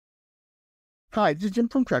Hi, this is Jim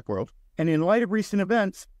from Trek World, and in light of recent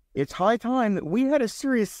events, it's high time that we had a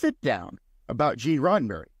serious sit-down about Gene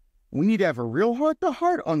Roddenberry. We need to have a real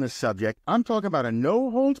heart-to-heart on this subject. I'm talking about a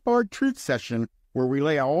no-holds-barred truth session where we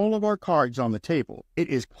lay all of our cards on the table. It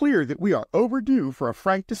is clear that we are overdue for a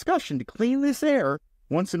frank discussion to clean this air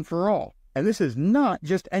once and for all. And this is not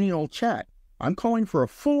just any old chat. I'm calling for a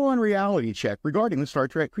full-on reality check regarding the Star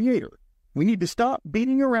Trek creator. We need to stop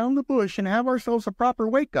beating around the bush and have ourselves a proper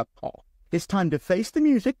wake-up call. It's time to face the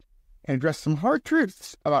music and address some hard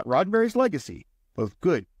truths about Roddenberry's legacy, both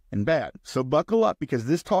good and bad. So buckle up, because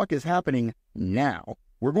this talk is happening now.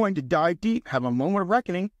 We're going to dive deep, have a moment of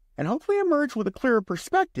reckoning, and hopefully emerge with a clearer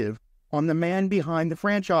perspective on the man behind the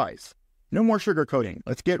franchise. No more sugarcoating.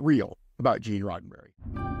 Let's get real about Gene Roddenberry.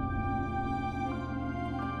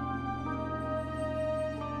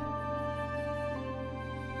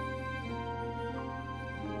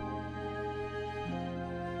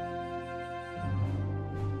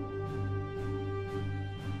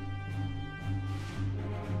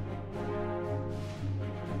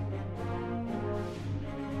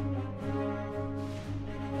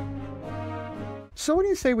 So what do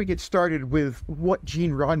you say we get started with what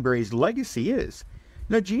Gene Roddenberry's legacy is?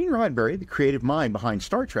 Now, Gene Roddenberry, the creative mind behind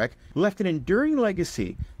Star Trek, left an enduring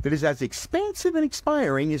legacy that is as expansive and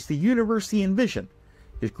inspiring as the universe he envisioned.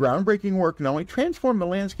 His groundbreaking work not only transformed the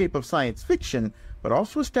landscape of science fiction, but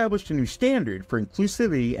also established a new standard for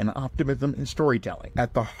inclusivity and optimism in storytelling.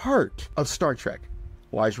 At the heart of Star Trek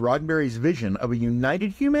lies Roddenberry's vision of a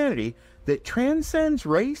united humanity that transcends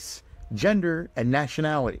race, gender, and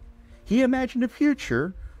nationality. He imagined a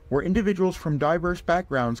future where individuals from diverse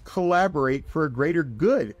backgrounds collaborate for a greater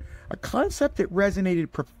good, a concept that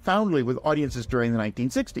resonated profoundly with audiences during the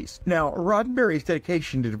 1960s. Now, Roddenberry's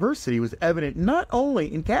dedication to diversity was evident not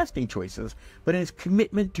only in casting choices, but in his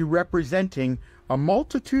commitment to representing a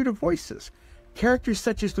multitude of voices. Characters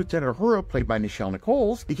such as Lieutenant Uhura, played by Nichelle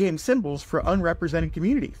Nichols, became symbols for unrepresented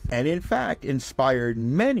communities, and in fact inspired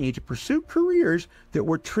many to pursue careers that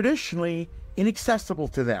were traditionally inaccessible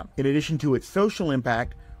to them. In addition to its social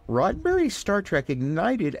impact, Roddenberry's Star Trek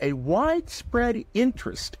ignited a widespread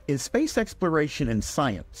interest in space exploration and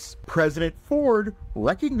science. President Ford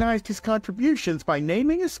recognized his contributions by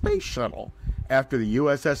naming a space shuttle after the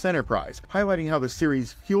USS Enterprise, highlighting how the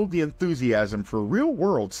series fueled the enthusiasm for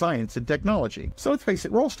real-world science and technology. So let's face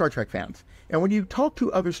it, we're all Star Trek fans. And when you talk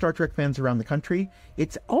to other Star Trek fans around the country,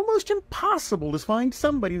 it's almost impossible to find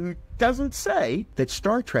somebody who doesn't say that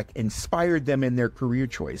Star Trek inspired them in their career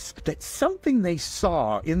choice, that something they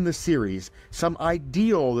saw in the series, some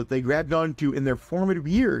ideal that they grabbed onto in their formative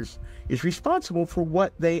years, is responsible for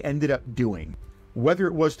what they ended up doing. Whether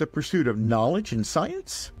it was the pursuit of knowledge and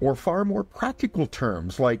science, or far more practical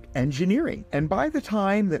terms like engineering. And by the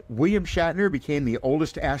time that William Shatner became the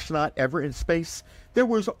oldest astronaut ever in space, there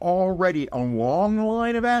was already a long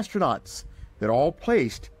line of astronauts that all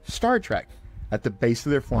placed Star Trek at the base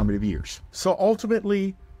of their formative years. So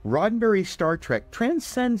ultimately, Roddenberry's Star Trek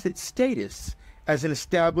transcends its status as an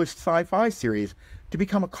established sci-fi series to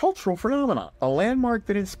become a cultural phenomenon, a landmark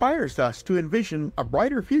that inspires us to envision a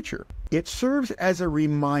brighter future. It serves as a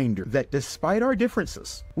reminder that despite our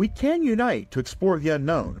differences, we can unite to explore the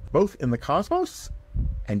unknown, both in the cosmos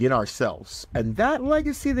and in ourselves. And that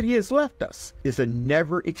legacy that he has left us is a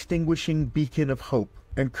never-extinguishing beacon of hope,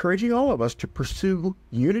 encouraging all of us to pursue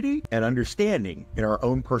unity and understanding in our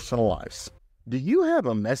own personal lives. Do you have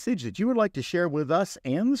a message that you would like to share with us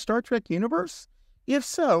and the Star Trek universe? If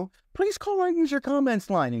so, please call our user comments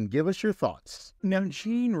line and give us your thoughts. Now,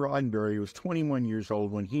 Gene Roddenberry was 21 years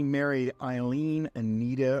old when he married Eileen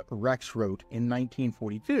Anita Rexroth in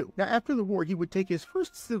 1942. Now, after the war, he would take his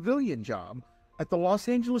first civilian job at the Los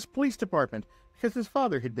Angeles Police Department because his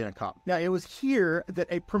father had been a cop. Now, it was here that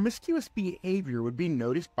a promiscuous behavior would be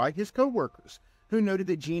noticed by his co-workers, who noted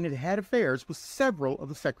that Gene had had affairs with several of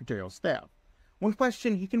the secretarial staff. When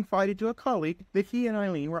questioned, he confided to a colleague that he and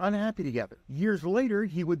Eileen were unhappy together. Years later,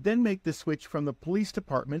 he would then make the switch from the police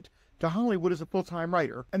department to Hollywood as a full-time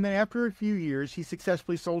writer, and then after a few years, he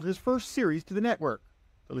successfully sold his first series to the network.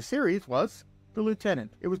 The series was The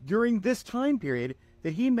Lieutenant. It was during this time period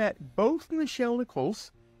that he met both Nichelle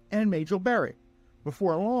Nichols and Majel Barrett.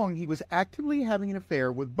 Before long, he was actively having an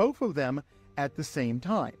affair with both of them at the same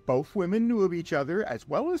time. Both women knew of each other, as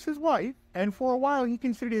well as his wife, and for a while he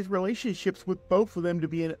considered his relationships with both of them to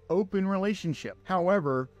be an open relationship.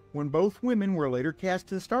 However, when both women were later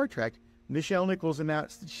cast in Star Trek, Nichelle Nichols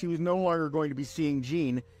announced that she was no longer going to be seeing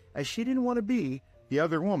Gene, as she didn't want to be the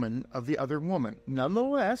other woman of the other woman.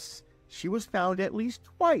 Nonetheless, she was found at least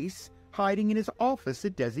twice hiding in his office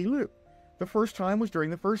at Desilu. The first time was during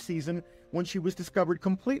the first season, when she was discovered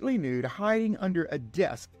completely nude, hiding under a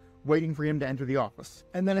desk, waiting for him to enter the office.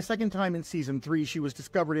 And then a second time in season 3, she was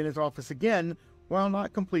discovered in his office again. While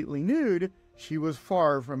not completely nude, she was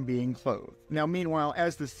far from being clothed. Now, meanwhile,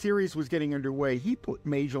 as the series was getting underway, he put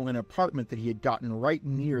Majel in an apartment that he had gotten right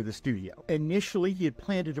near the studio. Initially, he had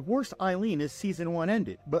planned to divorce Eileen as season 1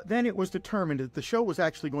 ended, but then it was determined that the show was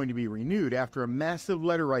actually going to be renewed after a massive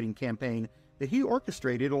letter-writing campaign that he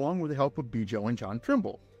orchestrated along with the help of Bijo and John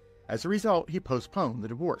Trimble. As a result, he postponed the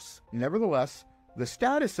divorce. Nevertheless, the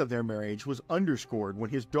status of their marriage was underscored when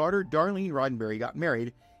his daughter Darlene Roddenberry got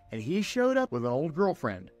married, and he showed up with an old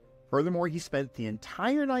girlfriend. Furthermore, he spent the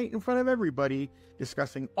entire night in front of everybody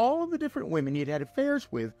discussing all of the different women he had had affairs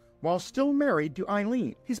with while still married to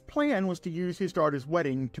Eileen. His plan was to use his daughter's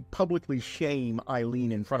wedding to publicly shame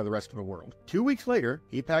Eileen in front of the rest of the world. 2 weeks later,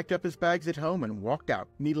 he packed up his bags at home and walked out.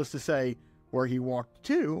 Needless to say, where he walked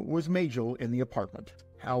to was Majel in the apartment.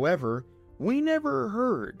 However, we never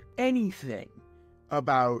heard anything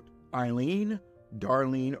about Eileen,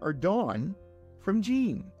 Darlene, or Dawn from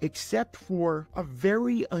Gene, except for a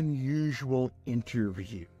very unusual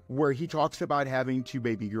interview where he talks about having 2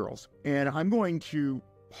 baby girls. And I'm going to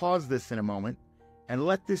pause this in a moment and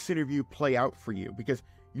let this interview play out for you, because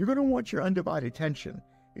you're going to want your undivided attention,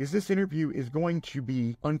 as this interview is going to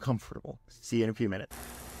be uncomfortable. See you in a few minutes.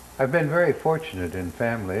 I've been very fortunate in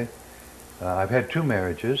family. I've had 2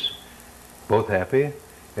 marriages, both happy.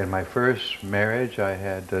 In my first marriage, I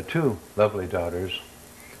had 2 lovely daughters,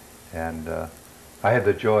 and I had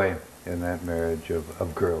the joy in that marriage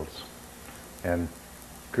of girls. And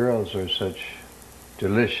girls are such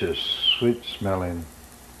delicious, sweet-smelling,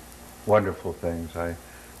 wonderful things. I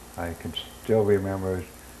can still remember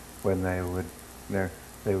when they would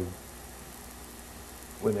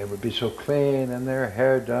be so clean and their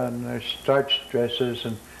hair done, their starched dresses,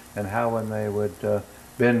 and how when they would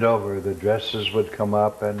bend over, the dresses would come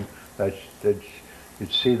up, and you'd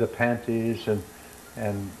see the panties,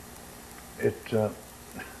 and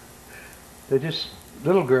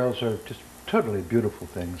little girls are just totally beautiful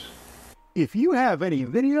things. If you have any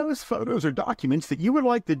videos, photos, or documents that you would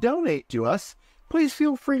like to donate to us, please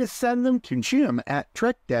feel free to send them to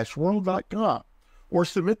jim@trek-world.com or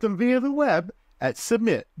submit them via the web at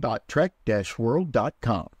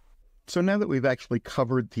submit.trek-world.com. So now that we've actually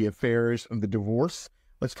covered the affairs of the divorce,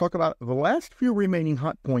 let's talk about the last few remaining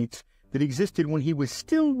hot points that existed when he was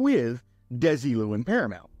still with Desilu and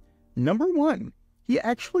Paramount. Number 1, he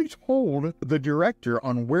actually told the director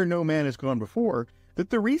on Where No Man Has Gone Before that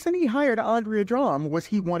the reason he hired Andrea Drum was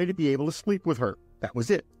he wanted to be able to sleep with her. That was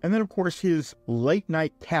it. And then, of course, his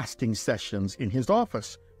late-night casting sessions in his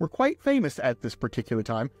office were quite famous at this particular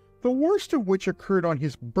time, the worst of which occurred on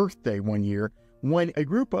his birthday one year, when a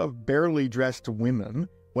group of barely dressed women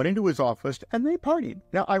went into his office and they partied.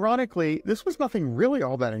 Now, ironically, this was nothing really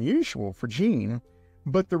all that unusual for Gene,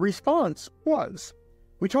 but the response was.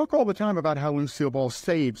 We talk all the time about how Lucille Ball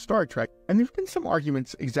saved Star Trek, and there's been some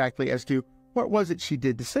arguments exactly as to what was it she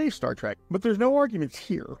did to save Star Trek, but there's no arguments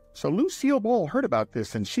here. So Lucille Ball heard about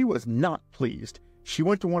this and she was not pleased. She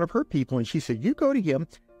went to one of her people and she said, "You go to him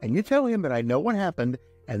and you tell him that I know what happened,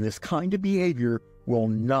 and this kind of behavior will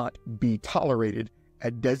not be tolerated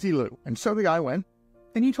at Desilu." And so the guy went,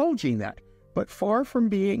 and he told Gene that. But far from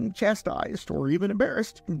being chastised or even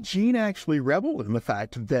embarrassed, Gene actually reveled in the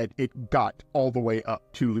fact that it got all the way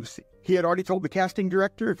up to Lucy. He had already told the casting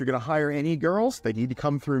director, if you're going to hire any girls, they need to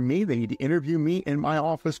come through me, they need to interview me in my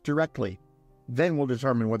office directly. Then we'll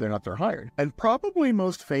determine whether or not they're hired. And probably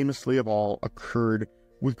most famously of all occurred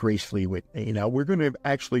with Grace Lee Whitney. You know, we're going to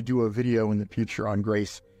actually do a video in the future on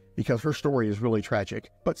Grace because her story is really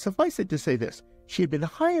tragic. But suffice it to say this, she had been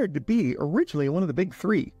hired to be originally one of the big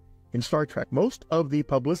 3 in Star Trek. Most of the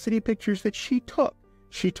publicity pictures that she took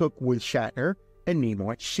with Shatner and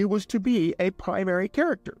Nimoy. She was to be a primary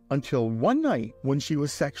character until one night when she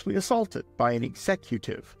was sexually assaulted by an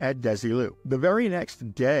executive at Desilu. The very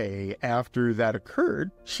next day after that occurred,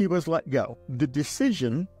 she was let go. The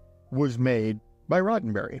decision was made by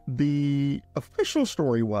Roddenberry. The official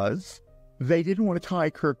story was they didn't want to tie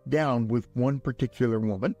Kirk down with one particular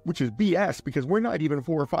woman, which is BS because we're not even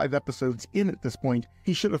 4 or 5 episodes in at this point.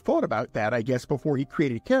 He should have thought about that, I guess, before he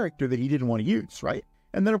created a character that he didn't want to use, right?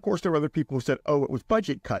 And then, of course, there were other people who said, oh, it was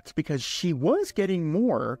budget cuts because she was getting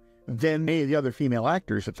more than any of the other female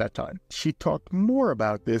actors at that time. She talked more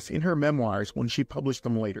about this in her memoirs when she published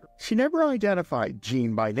them later. She never identified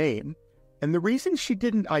Gene by name, and the reason she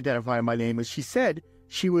didn't identify him by name is she said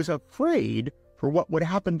she was afraid for what would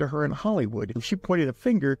happen to her in Hollywood if she pointed a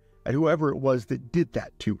finger at whoever it was that did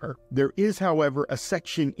that to her. There is, however, a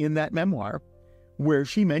section in that memoir where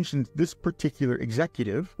she mentions this particular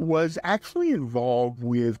executive was actually involved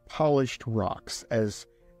with polished rocks as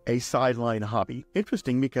a sideline hobby.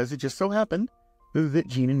 Interesting, because it just so happened that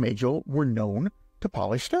Gene and Majel were known to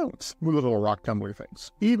polish stones with little rock tumbler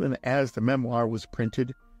things. Even as the memoir was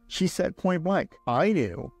printed, she said point blank, "I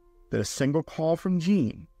knew that a single call from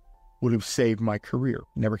Gene would have saved my career."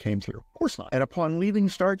 Never came through. Of course not. And upon leaving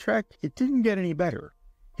Star Trek, it didn't get any better.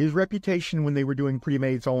 His reputation when they were doing Pretty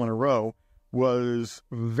Maids All in a Row was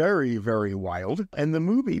very, very wild, and the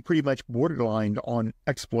movie pretty much borderlined on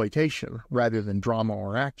exploitation rather than drama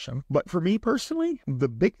or action. But for me personally, the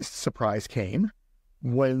biggest surprise came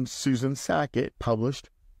when Susan Sackett published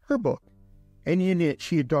her book. And in it,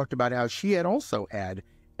 she had talked about how she had also had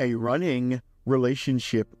a running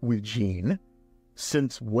relationship with Gene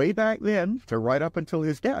since way back then to right up until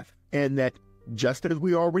his death. And that just as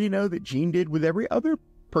we already know that Gene did with every other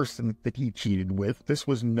person that he cheated with, this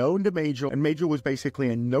was known to Majel, and Majel was basically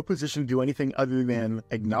in no position to do anything other than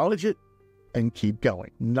acknowledge it and keep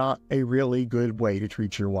going. Not a really good way to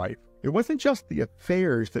treat your wife. It wasn't just the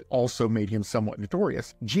affairs that also made him somewhat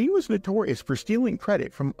notorious. Gene was notorious for stealing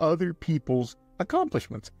credit from other people's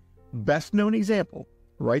accomplishments. Best known example,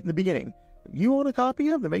 right in the beginning. You own a copy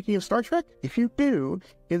of The Making of Star Trek? If you do,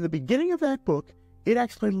 in the beginning of that book, it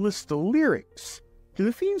actually lists the lyrics to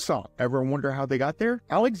the theme song. Ever wonder how they got there?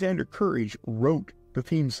 Alexander Courage wrote the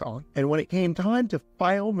theme song, and when it came time to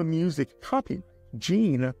file the music copy,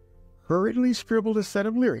 Gene hurriedly scribbled a set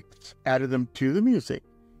of lyrics, added them to the music,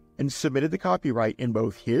 and submitted the copyright in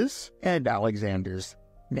both his and Alexander's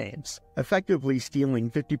names, effectively stealing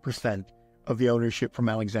 50% of the ownership from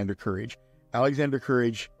Alexander Courage. Alexander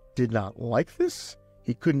Courage did not like this.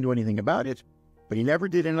 He couldn't do anything about it, but he never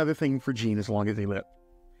did another thing for Gene as long as he lived.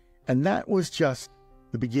 And that was just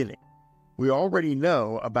the beginning. We already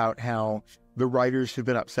know about how the writers have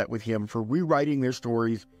been upset with him for rewriting their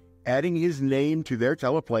stories, adding his name to their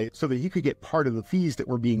teleplay so that he could get part of the fees that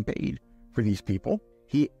were being paid for these people.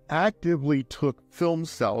 He actively took film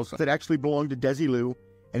cells that actually belonged to Desilu,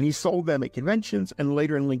 and he sold them at conventions and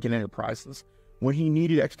later in Lincoln Enterprises. When he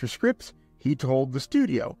needed extra scripts, he told the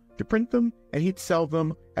studio to print them, and he'd sell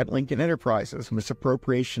them at Lincoln Enterprises,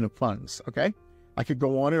 misappropriation of funds, okay? I could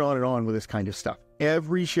go on and on and on with this kind of stuff.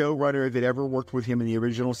 Every showrunner that ever worked with him in the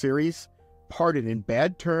original series parted in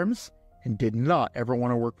bad terms and did not ever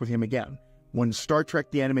want to work with him again. When Star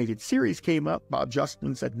Trek the Animated Series came up, Bob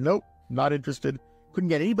Justman said, nope, not interested. Couldn't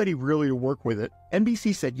get anybody really to work with it.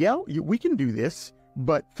 NBC said, yeah, we can do this,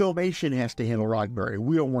 but Filmation has to handle Roddenberry.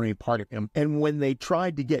 We don't want any part of him. And when they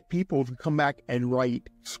tried to get people to come back and write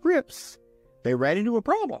scripts, they ran into a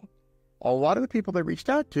problem. A lot of the people they reached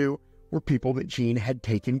out to were people that Gene had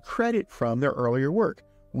taken credit from their earlier work.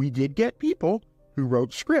 We did get people who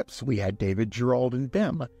wrote scripts. We had David Gerald and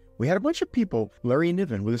Bem. We had a bunch of people, Larry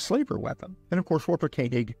Niven with a slaver weapon. And of course, Walter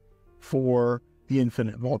Koenig for the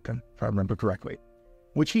Infinite Vulcan, if I remember correctly,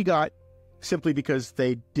 which he got simply because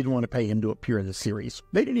they didn't want to pay him to appear in the series.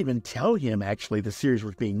 They didn't even tell him, actually, the series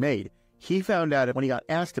was being made. He found out when he got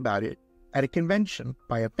asked about it at a convention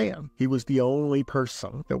by a fan. He was the only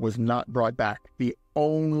person that was not brought back, the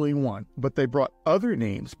only one. But they brought other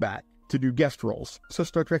names back to do guest roles. So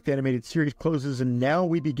Star Trek the Animated Series closes, and now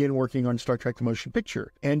we begin working on Star Trek the Motion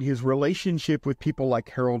Picture. And his relationship with people like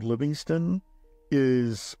Harold Livingston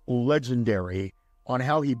is legendary on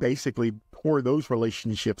how he basically tore those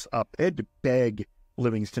relationships up. They had to beg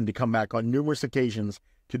Livingston to come back on numerous occasions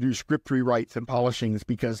to do script rewrites and polishings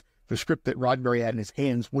because the script that Roddenberry had in his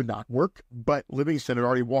hands would not work. But Livingston had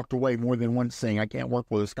already walked away more than once saying, I can't work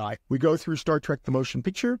with this guy. We go through Star Trek the Motion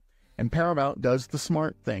Picture, and Paramount does the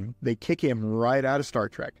smart thing. They kick him right out of Star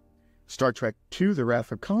Trek. Star Trek II, The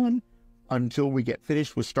Wrath of Khan, until we get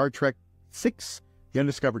finished with Star Trek VI, The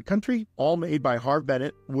Undiscovered Country, all made by Harve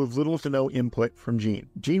Bennett with little to no input from Gene.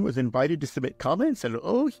 Gene was invited to submit comments, and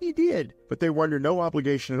oh, he did. But they were under no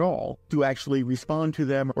obligation at all to actually respond to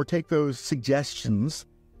them or take those suggestions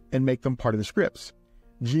and make them part of the scripts.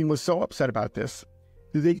 Gene was so upset about this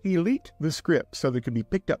that they delete the script so they could be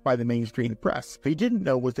picked up by the mainstream press. What he didn't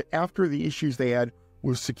know was that after the issues they had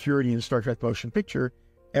with security in Star Trek Motion Picture,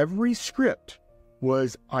 every script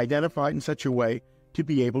was identified in such a way to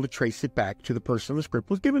be able to trace it back to the person the script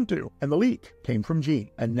was given to. And the leak came from Gene.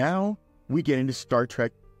 And now we get into Star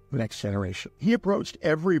Trek The Next Generation. He approached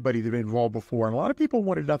everybody that had been involved before, and a lot of people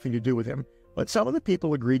wanted nothing to do with him. But some of the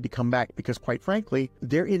people agreed to come back because, quite frankly,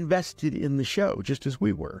 they're invested in the show, just as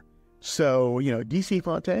we were. So, D.C.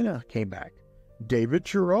 Fontana came back. David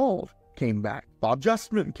Gerald came back. Bob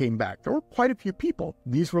Justman came back. There were quite a few people.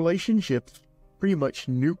 These relationships pretty much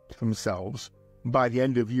nuked themselves By the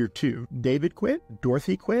end of year 2, David quit,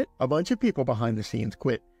 Dorothy quit, a bunch of people behind the scenes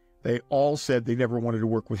quit. They all said they never wanted to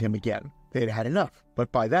work with him again. They had had enough.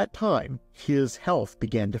 But by that time, his health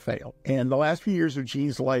began to fail. And the last few years of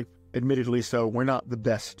Gene's life, admittedly so, were not the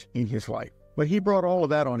best in his life. But he brought all of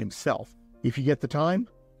that on himself. If you get the time,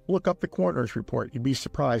 look up the coroner's report. You'd be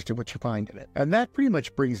surprised at what you find in it. And that pretty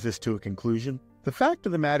much brings this to a conclusion. The fact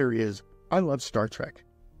of the matter is, I love Star Trek.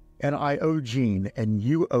 And I owe Gene, and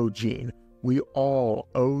you owe Gene. We all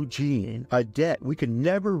owe Gene a debt we can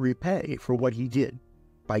never repay for what he did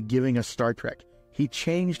by giving us Star Trek. He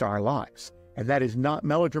changed our lives, and that is not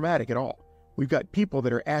melodramatic at all. We've got people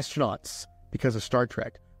that are astronauts because of Star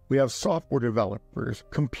Trek. We have software developers,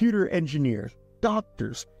 computer engineers,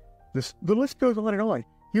 doctors. The list goes on and on.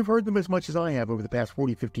 You've heard them as much as I have over the past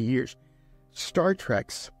 40, 50 years. Star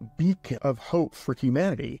Trek's beacon of hope for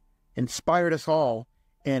humanity inspired us all,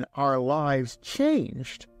 and our lives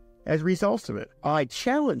changed as results of it. I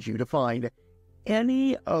challenge you to find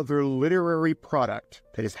any other literary product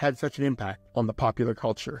that has had such an impact on the popular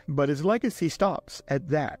culture. But his legacy stops at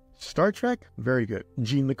that. Star Trek, very good.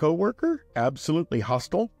 Gene the coworker, absolutely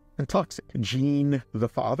hostile and toxic. Gene the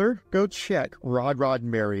father, go check Rod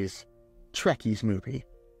Roddenberry's Trekkies movie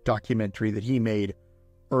documentary that he made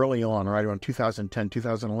early on, right around 2010,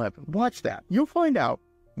 2011. Watch that. You'll find out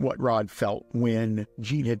what Rod felt when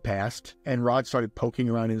Gene had passed and Rod started poking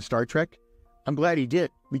around in Star Trek. I'm glad he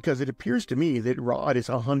did, because it appears to me that Rod is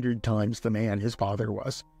 100 times the man his father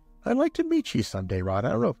was. I'd like to meet you someday, Rod.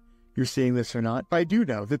 I don't know if you're seeing this or not, but I do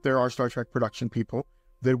know that there are Star Trek production people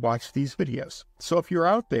that watch these videos. So if you're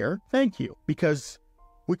out there, thank you, because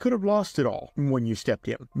we could have lost it all when you stepped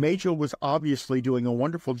in. Majel was obviously doing a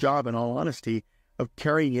wonderful job, in all honesty, of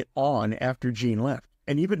carrying it on after Gene left.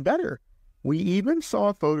 And even better, we even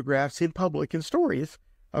saw photographs in public and stories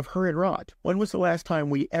of her and Rod. When was the last time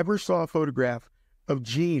we ever saw a photograph of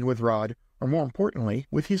Gene with Rod, or more importantly,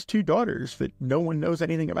 with his 2 daughters that no one knows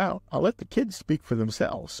anything about? I'll let the kids speak for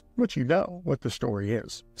themselves, but you know what the story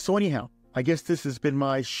is. So anyhow, I guess this has been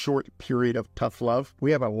my short period of tough love.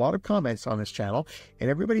 We have a lot of comments on this channel, and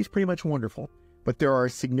everybody's pretty much wonderful. But there are a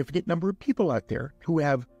significant number of people out there who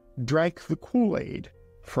have drank the Kool-Aid,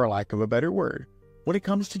 for lack of a better word, when it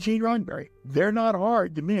comes to Gene Roddenberry. They're not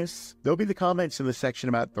hard to miss. There'll be the comments in the section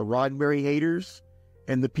about the Roddenberry haters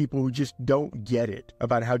and the people who just don't get it,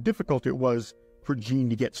 about how difficult it was for Gene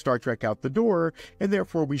to get Star Trek out the door, and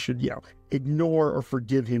therefore we should, ignore or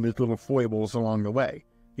forgive him his little foibles along the way.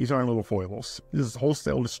 These aren't little foibles. This is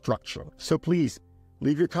wholesale destruction. So please,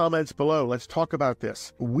 leave your comments below. Let's talk about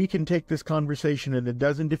this. We can take this conversation in a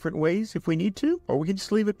dozen different ways if we need to, or we can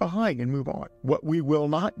just leave it behind and move on. What we will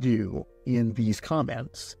not do in these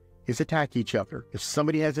comments is attack each other. If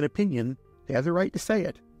somebody has an opinion, they have the right to say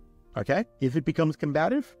it. Okay? If it becomes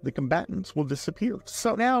combative, the combatants will disappear.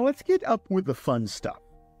 So now let's get up with the fun stuff,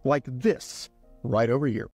 like this right over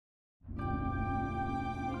here.